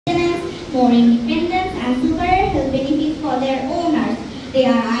more independence and superior health benefits for their owners. They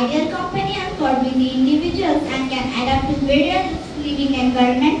are ideal companions for busy individuals and can adapt to various living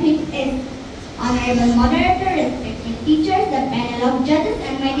environment with ease. Honorable moderator, respected teachers, the panel of judges,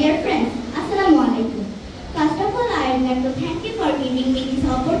 and my dear friends, Assalamu alaikum. First of all, I would like to thank you for giving me this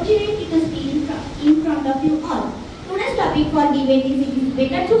opportunity to speak in front of you all. Today's topic for debate is it is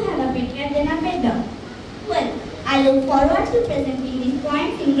better to have a better than a better. Well, I look forward to presenting these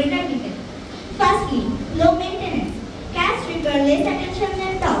points in greater detail. Firstly, low maintenance. Cats require less attention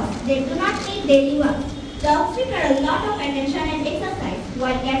than dogs. They do not need daily work. Dogs require a lot of attention and exercise,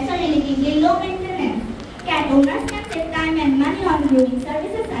 while cats are relatively low maintenance. Cat owners can save time and money on grooming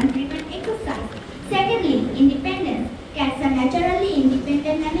services and frequent exercise. Secondly, independence. Cats are naturally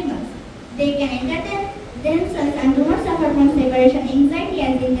independent animals. They can entertain themselves and do not suffer from separation anxiety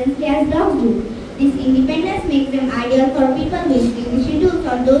as intensely as dogs do. This independence makes them ideal for people with busy schedules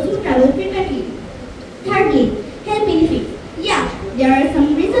or those who travel frequently. Thirdly, health benefits. Yeah, there are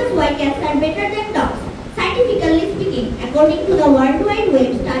some reasons why cats are better than dogs. Scientifically speaking, according to the World Wide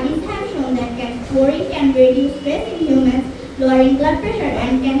Web, studies have shown that cat furring can reduce stress in humans, lowering blood pressure,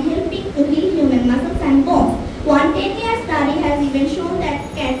 and can help to heal human muscles and bones. One 10-year study has even shown that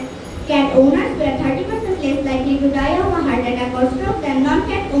cat owners were 30% less likely to die of a heart attack or stroke than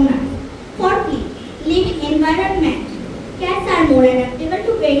non-cat owners. Fourthly, living environment. Cats are more adaptable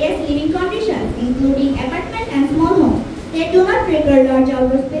to various living conditions, including apartments and small homes. They do not require large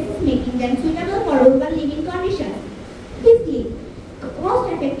outdoor spaces, making them suitable for urban living conditions. Fifthly, cost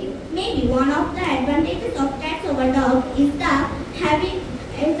effective. Maybe one of the advantages of cats over dogs is the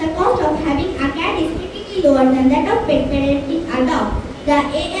cost of having a cat is typically lower than that of pet parenting a dog. The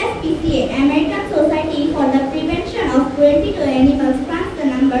ASPCA, American Society for the Prevention of Cruelty to Animals, crunched the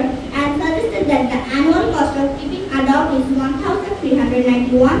number and suggested that the annual cost of keeping a dog is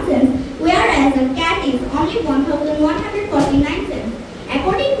 $1,391, whereas a cat is only $1,149.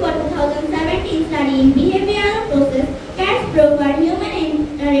 According to a 2017 study in behavioral process, cats prefer human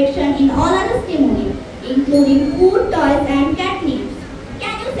interaction in all other stimuli, including food, toys, and cat needs.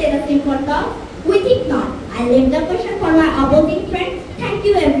 Can you say the same for dogs? We think not. I leave the question for my opposing friend,